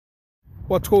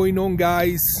What's going on,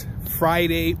 guys?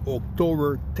 Friday,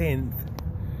 October 10th.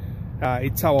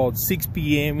 It's about 6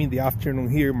 p.m. in the afternoon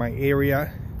here in my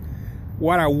area.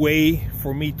 What a way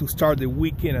for me to start the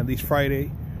weekend on this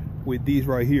Friday with this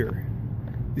right here.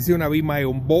 This is gonna be my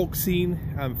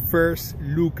unboxing and first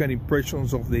look and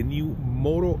impressions of the new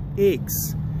Moto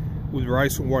X with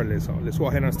Verizon wireless. So let's go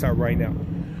ahead and start right now.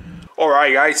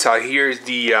 Alright guys, here's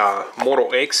the Moto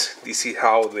X. This is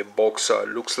how the box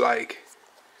looks like.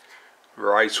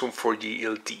 Verizon 4G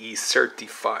LTE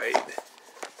certified.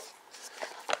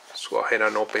 Let's go ahead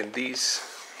and open this.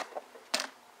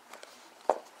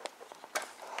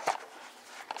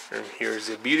 And here's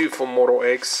the beautiful Moto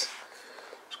X.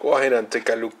 Let's go ahead and take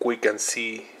a look quick and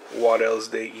see what else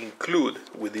they include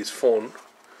with this phone.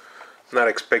 Not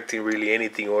expecting really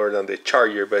anything other than the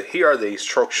charger, but here are the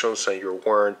instructions and your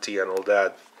warranty and all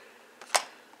that.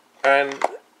 And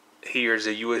here's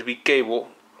a USB cable.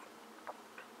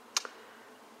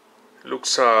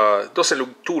 Looks doesn't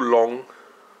look too long,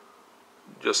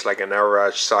 just like an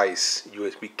average size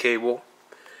USB cable.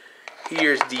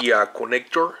 Here's the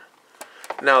connector.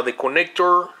 Now the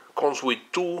connector comes with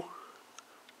two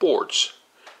ports,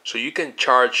 so you can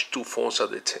charge two phones at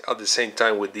the same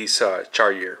time with this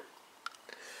charger.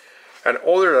 And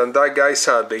other than that, guys,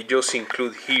 they just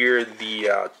include here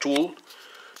the tool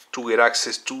to get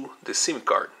access to the SIM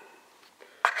card.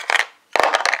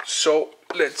 So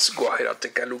let's go ahead and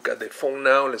take a look at the phone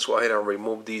now. Let's go ahead and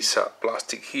remove this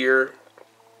plastic here.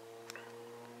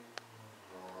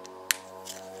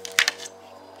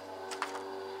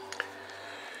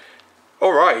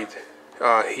 Alright,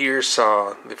 here's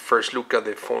the first look at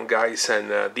the phone, guys,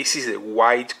 and this is the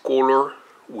white color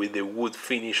with the wood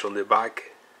finish on the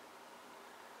back.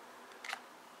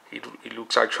 It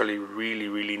looks actually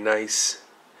really nice.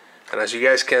 And as you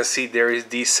guys can see, there is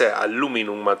this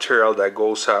aluminum material that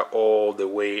goes all the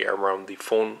way around the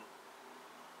phone.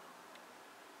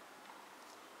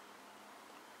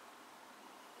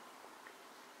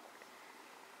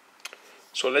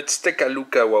 So let's take a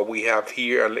look at what we have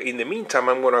here. In the meantime,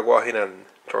 I'm gonna go ahead and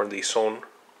turn this on.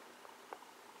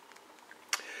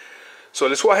 So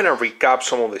let's go ahead and recap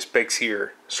some of the specs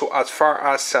here. So as far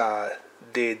as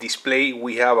the display,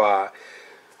 we have a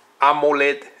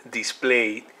AMOLED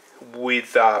display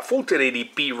with full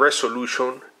 1080p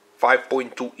resolution,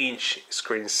 5.2-inch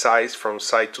screen size from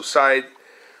side to side,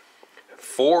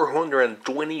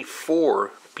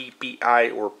 424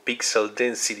 ppi or pixel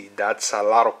density. That's a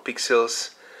lot of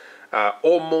pixels,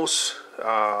 almost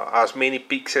as many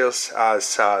pixels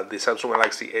as the Samsung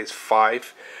Galaxy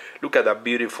S5. Look at that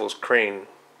beautiful screen.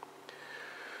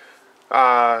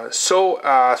 So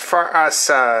as far as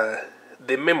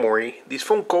the memory, this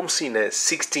phone comes in a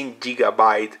 16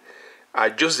 gigabyte,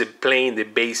 just the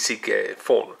basic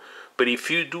phone. But if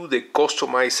you do the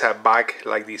customized back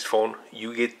like this phone,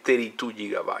 you get 32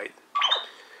 gigabyte.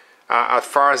 As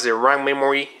far as the RAM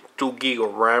memory, 2 gig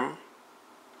of RAM.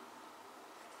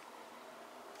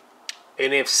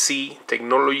 NFC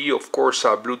technology, of course,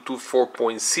 Bluetooth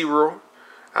 4.0.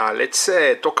 Let's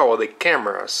talk about the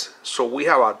cameras. So we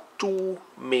have a 2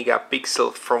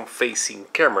 megapixel front-facing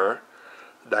camera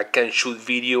that can shoot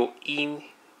video in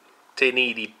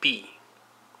 1080p.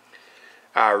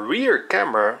 A rear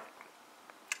camera,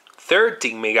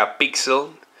 13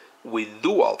 megapixel with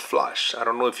dual flash. I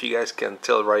don't know if you guys can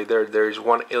tell right there. There is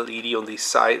one LED on this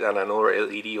side and another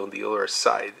LED on the other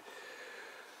side.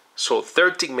 So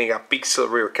 13 megapixel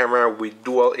rear camera with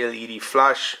dual LED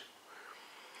flash.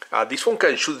 This one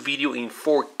can shoot video in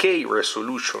 4K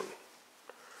resolution.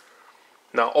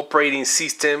 Now operating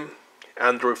system,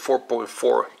 Android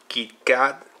 4.4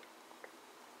 KitKat.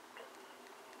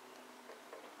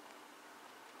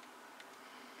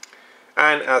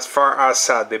 And as far as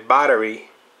the battery,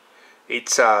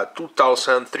 it's a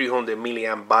 2300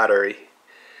 milliamp battery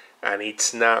and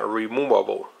it's not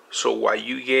removable. So what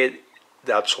you get,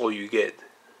 that's all you get.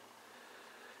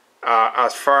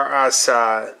 As far as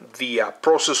the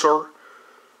processor,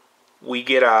 we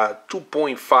get a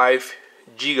 2.5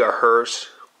 gigahertz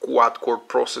quad-core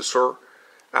processor,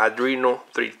 Adreno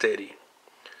 330.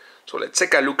 So let's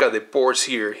take a look at the ports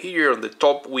here. Here on the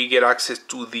top, we get access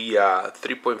to the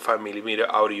 3.5mm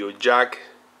audio jack.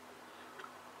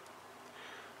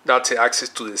 That's access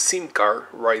to the SIM card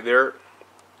right there.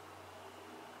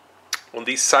 On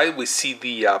this side, we see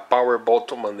the power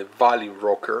button and the volume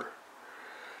rocker.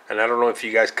 And I don't know if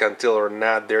you guys can tell or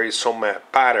not, there is some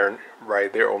pattern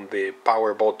right there on the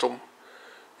power button.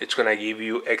 It's gonna give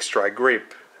you extra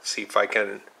grip. Let's see if I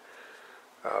can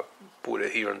put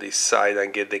it here on this side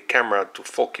and get the camera to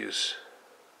focus.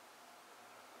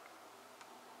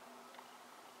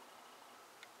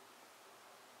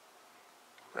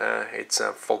 it's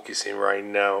focusing right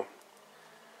now.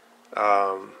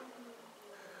 But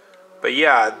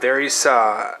yeah, there is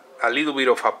a little bit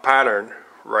of a pattern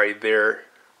right there.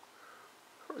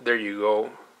 There you go,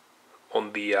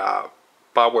 on the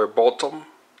power button.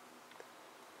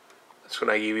 It's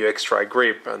gonna give you extra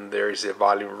grip, and there is a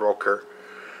volume rocker.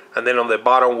 And then on the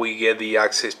bottom we get the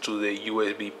access to the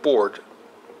USB port.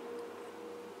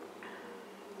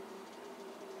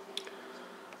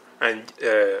 And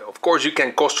of course you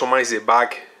can customize the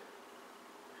back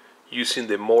using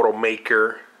the Moto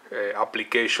Maker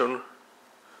application.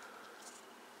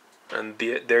 And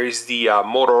there is the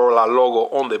Motorola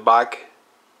logo on the back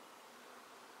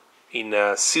in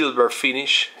a silver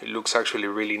finish. It looks actually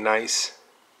really nice.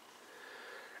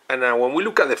 And when we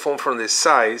look at the phone from the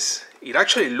sides, it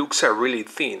actually looks really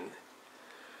thin.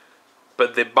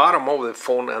 But the bottom of the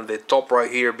phone and the top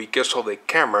right here, because of the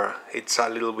camera, it's a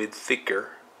little bit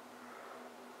thicker.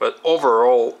 But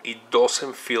overall, it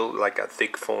doesn't feel like a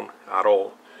thick phone at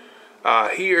all.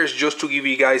 Here's just to give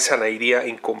you guys an idea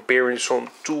in comparison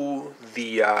to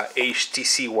the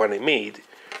HTC One I made,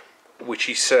 which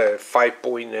is a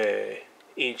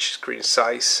 5.8-inch screen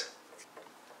size.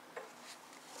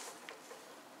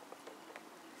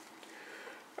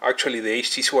 Actually, the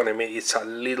HTC One I made is a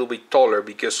little bit taller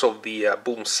because of the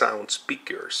boom sound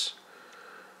speakers.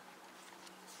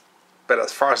 But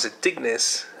as far as the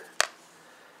thickness,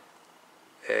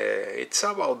 it's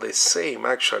about the same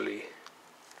actually.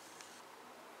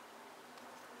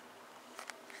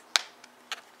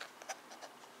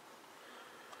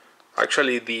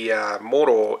 Actually, the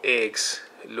Moto X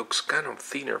looks kind of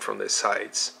thinner from the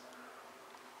sides.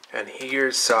 And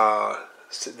here's the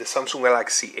Samsung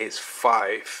Galaxy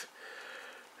S5.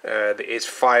 The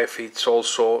S5, it's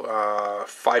also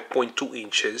 5.2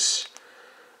 inches.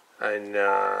 And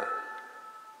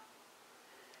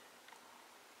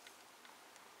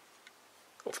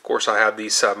of course I have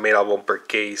this metal bumper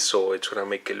case, so it's gonna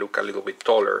make it look a little bit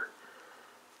taller.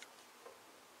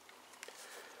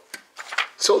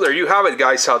 So there you have it,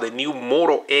 guys, the new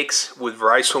Moto X with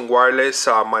Verizon Wireless.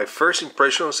 My first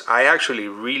impressions, I actually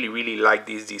really like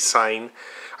this design.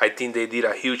 I think they did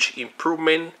a huge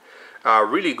improvement.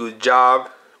 Really good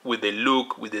job with the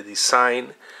look, with the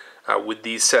design, with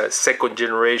this second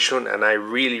generation, and I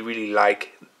really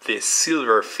like the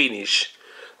silver finish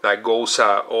that goes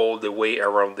all the way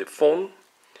around the phone.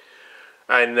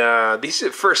 And this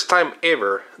is the first time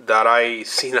ever that I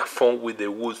seen a phone with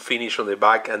the wood finish on the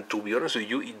back, and to be honest with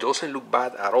you, it doesn't look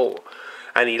bad at all.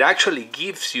 And it actually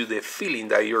gives you the feeling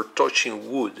that you're touching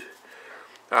wood.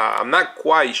 I'm not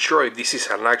quite sure if this is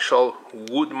an actual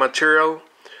wood material,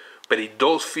 but it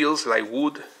does feels like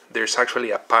wood. There's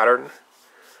actually a pattern,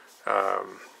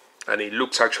 and it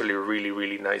looks actually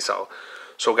really nice out.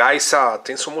 So guys,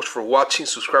 thanks so much for watching.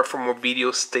 Subscribe for more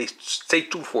videos. Stay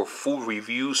tuned for full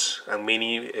reviews and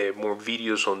many more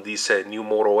videos on this new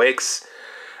Moto X.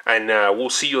 And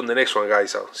we'll see you on the next one,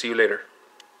 guys. I'll see you later.